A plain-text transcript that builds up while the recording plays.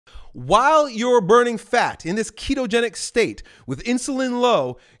While you're burning fat in this ketogenic state with insulin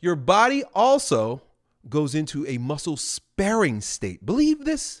low, your body also goes into a muscle sparing state. Believe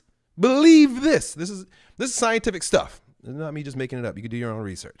this? Believe this. This is scientific stuff. It's not me just making it up. You can do your own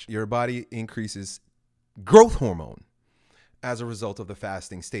research. Your body increases growth hormone as a result of the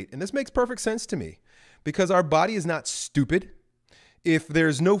fasting state. And this makes perfect sense to me because our body is not stupid. If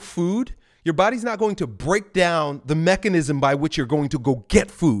there's no food, your body's not going to break down the mechanism by which you're going to go get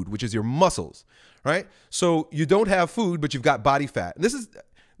food, which is your muscles, right? So you don't have food, but you've got body fat. And this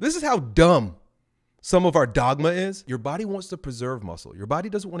is how dumb some of our dogma is. Your body wants to preserve muscle. Your body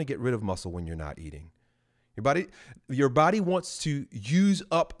doesn't want to get rid of muscle when you're not eating. Your body wants to use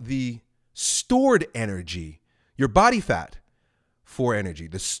up the stored energy, your body fat, for energy.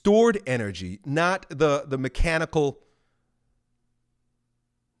 The stored energy, not the mechanical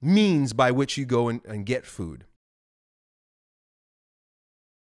means by which you go and get food.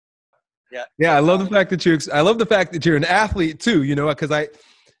 Yeah, I love the fact that you're an athlete too, you know, because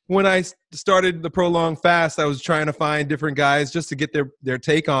when I started the prolonged fast, I was trying to find different guys just to get their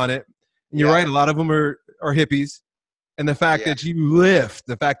take on it. And you're right, a lot of them are hippies. And the fact that you lift,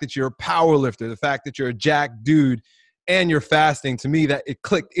 the fact that you're a power lifter, the fact that you're a jacked dude and you're fasting, to me that it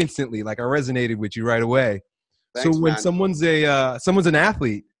clicked instantly. Like I resonated with you right away. Thanks, so when someone's an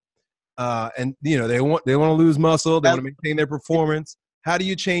athlete and you know they want to lose muscle, they want to maintain their performance, how do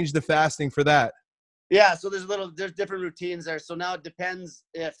you change the fasting for that? Yeah, so there's different routines there. So now it depends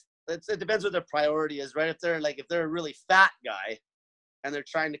it depends what their priority is, right? If they're a really fat guy and they're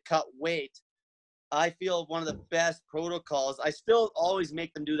trying to cut weight, I feel one of the best protocols, I still always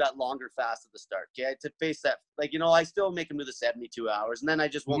make them do that longer fast at the start, okay? To face that, like, you know, I still make them do the 72 hours, and then I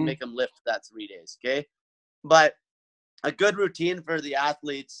just won't make them lift that 3 days, okay? But a good routine for the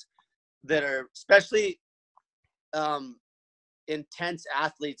athletes that are, especially intense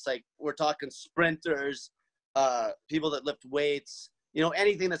athletes, like we're talking sprinters, people that lift weights, you know,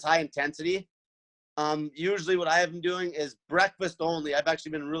 anything that's high intensity. Usually what I have been doing is breakfast only. I've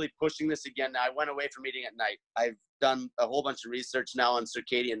actually been really pushing this again now. I went away from eating at night. I've done a whole bunch of research now on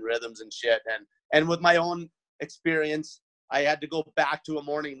circadian rhythms and shit. And with my own experience, I had to go back to a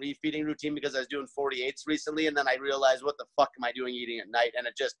morning refeeding routine because I was doing 48s recently. And then I realized, what the fuck am I doing eating at night? And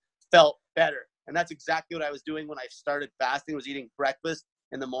it just felt better. And that's exactly what I was doing when I started fasting, was eating breakfast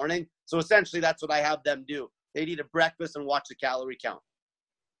in the morning. So essentially that's what I have them do. They'd eat a breakfast and watch the calorie count.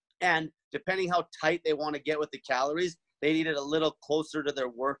 And depending how tight they want to get with the calories, they eat it a little closer to their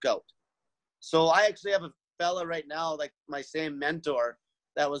workout. So I actually have a fella right now, like my same mentor,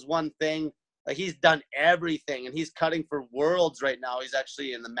 that was one thing, like he's done everything and he's cutting for worlds right now. He's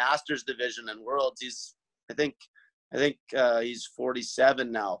actually in the masters division in worlds. I think he's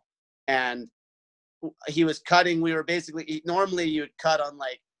 47 now. And he was cutting, normally you'd cut on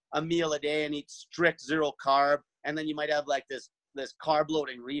like a meal a day and eat strict 0 carb. And then you might have like this carb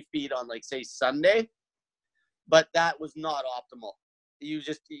loading refeed on, like, say, Sunday, but that was not optimal.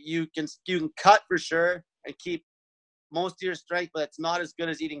 You can cut for sure and keep most of your strength, but it's not as good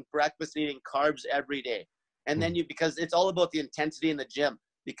as eating breakfast and eating carbs every day. And then because it's all about the intensity in the gym,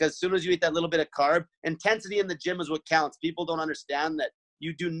 because as soon as you eat that little bit of carb, intensity in the gym is what counts. People don't understand that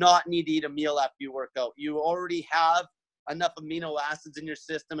you do not need to eat a meal after you work out. You already have enough amino acids in your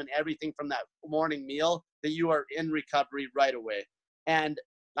system and everything from that morning meal that you are in recovery right away. And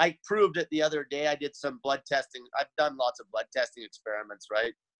I proved it the other day. I did some blood testing. I've done lots of blood testing experiments,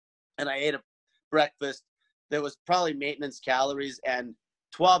 right? And I ate a breakfast that was probably maintenance calories, and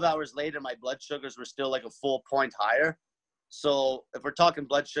 12 hours later, my blood sugars were still like a full point higher. So if we're talking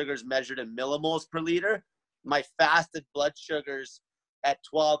blood sugars measured in millimoles per liter, my fasted blood sugars at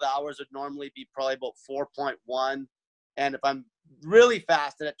 12 hours would normally be probably about 4.1. And if I'm really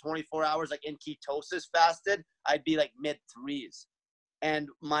fasted at 24 hours, like in ketosis fasted, I'd be like mid 3s. And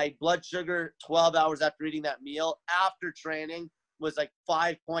my blood sugar 12 hours after eating that meal after training was like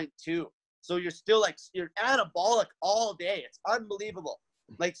 5.2. So you're still like, you're anabolic all day. It's unbelievable.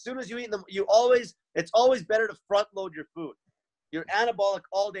 Like, as soon as you eat them, it's always better to front load your food. You're anabolic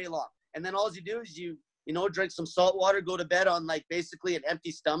all day long. And then all you do is you drink some salt water, go to bed on like basically an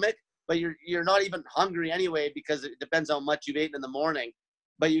empty stomach, but you're not even hungry anyway, because it depends how much you've eaten in the morning.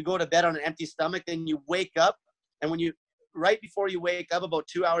 But you go to bed on an empty stomach, then you wake up, and right before you wake up, about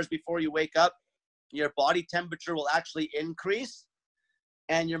 2 hours before you wake up, your body temperature will actually increase,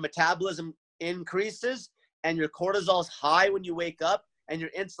 and your metabolism increases, and your cortisol's high when you wake up, and your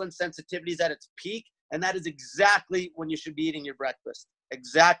insulin sensitivity is at its peak. And that is exactly when you should be eating your breakfast.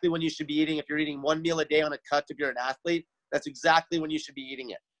 Exactly when you should be eating. If you're eating one meal a day on a cut, if you're an athlete, that's exactly when you should be eating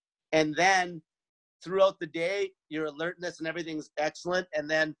it. And then throughout the day, your alertness and everything's excellent. And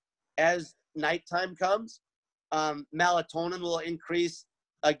then as nighttime comes, melatonin will increase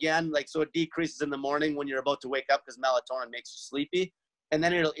again. Like, so it decreases in the morning when you're about to wake up because melatonin makes you sleepy. And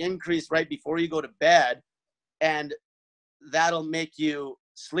then it'll increase right before you go to bed. And that'll make you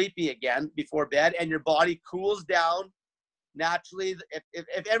sleepy again before bed. And your body cools down naturally.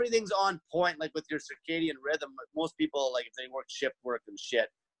 If everything's on point, like with your circadian rhythm, most people, like if they work shift work and shit,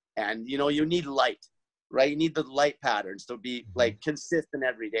 and you know, you need light, right? You need the light patterns to be like consistent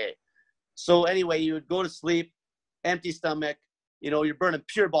every day. So anyway, you would go to sleep, empty stomach, you know, you're burning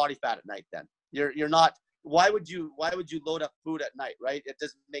pure body fat at night. Then you're not, why would you load up food at night, right? It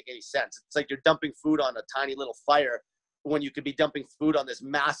doesn't make any sense. It's like you're dumping food on a tiny little fire when you could be dumping food on this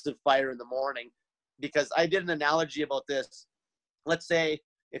massive fire in the morning. Because I did an analogy about this. Let's say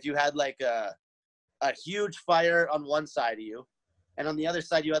if you had like a huge fire on one side of you, and on the other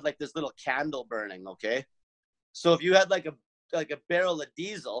side you had like this little candle burning, okay? So if you had like a barrel of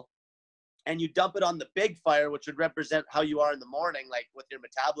diesel and you dump it on the big fire, which would represent how you are in the morning, like with your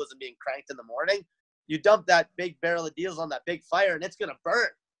metabolism being cranked in the morning, you dump that big barrel of diesel on that big fire and it's going to burn.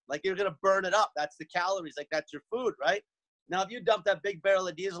 Like, you're going to burn it up. That's the calories. Like, that's your food, right? Now, if you dump that big barrel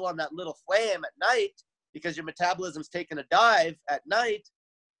of diesel on that little flame at night because your metabolism's taking a dive at night,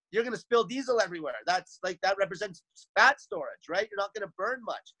 you're going to spill diesel everywhere. That's like, that represents fat storage, right? You're not going to burn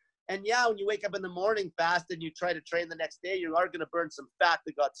much. And yeah, when you wake up in the morning fast and you try to train the next day, you are going to burn some fat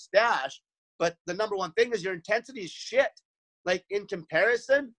that got stashed. But the number one thing is your intensity is shit. Like, in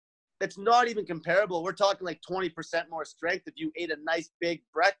comparison, it's not even comparable. We're talking like 20% more strength if you ate a nice big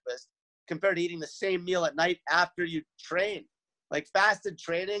breakfast compared to eating the same meal at night after you train. Like, fasted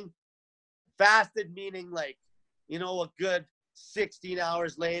training, fasted meaning like, you know, a good 16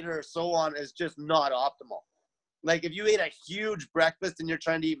 hours later or so on, is just not optimal. Like, if you ate a huge breakfast and you're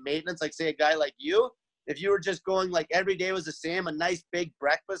trying to eat maintenance, like say a guy like you, if you were just going like every day was the same, a nice big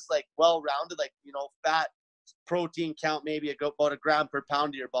breakfast, like well-rounded, like, you know, fat, protein count, maybe about a gram per pound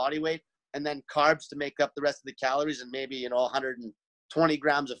of your body weight, and then carbs to make up the rest of the calories, and maybe, you know, 120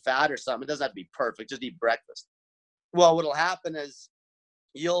 grams of fat or something. It doesn't have to be perfect. Just eat breakfast. Well, what'll happen is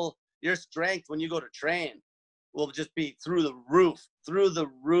your strength when you go to train will just be through the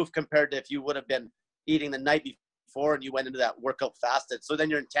roof compared to if you would have been eating the night before and you went into that workout fasted. So then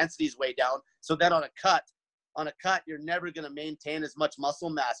your intensity is way down. So then on a cut, you're never going to maintain as much muscle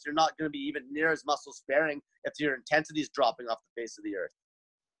mass. You're not going to be even near as muscle sparing if your intensity is dropping off the face of the earth.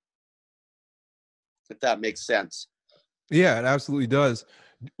 If that makes sense. Yeah, it absolutely does.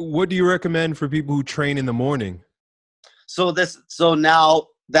 What do you recommend for people who train in the morning? So now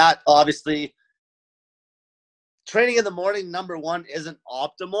that obviously training in the morning, number one, isn't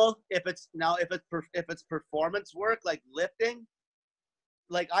optimal. If it's performance work, like lifting,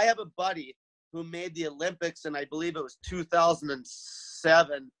 like I have a buddy who made the Olympics, and I believe it was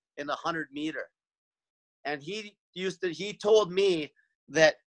 2007 in the 100-meter. And he told me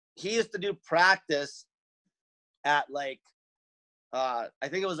that he used to do practice at like, I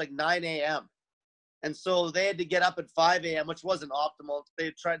think it was like 9 a.m. And so they had to get up at 5 a.m., which wasn't optimal.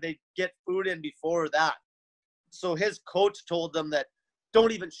 They get food in before that. So his coach told them that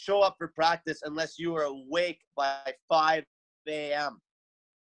don't even show up for practice unless you are awake by 5 a.m.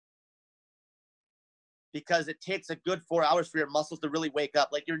 because it takes a good 4 hours for your muscles to really wake up.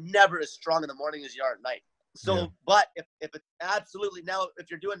 Like, you're never as strong in the morning as you are at night. So, yeah. But if it's absolutely, now,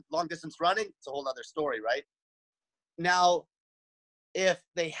 if you're doing long distance running, it's a whole other story, right? Now, if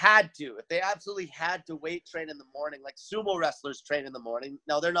they absolutely had to weight train in the morning, like sumo wrestlers train in the morning.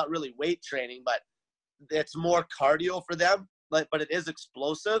 Now, they're not really weight training, but it's more cardio for them, but it is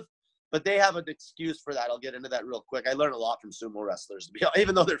explosive. But they have an excuse for that. I'll get into that real quick. I learned a lot from sumo wrestlers.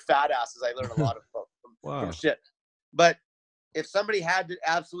 Even though they're fat asses, I learned a lot from shit. But if somebody had to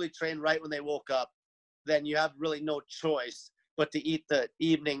absolutely train right when they woke up, then you have really no choice but to eat the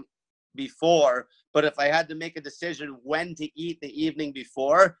evening before. But if I had to make a decision when to eat the evening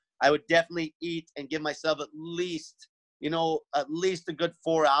before, I would definitely eat and give myself at least a good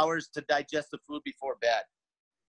 4 hours to digest the food before bed.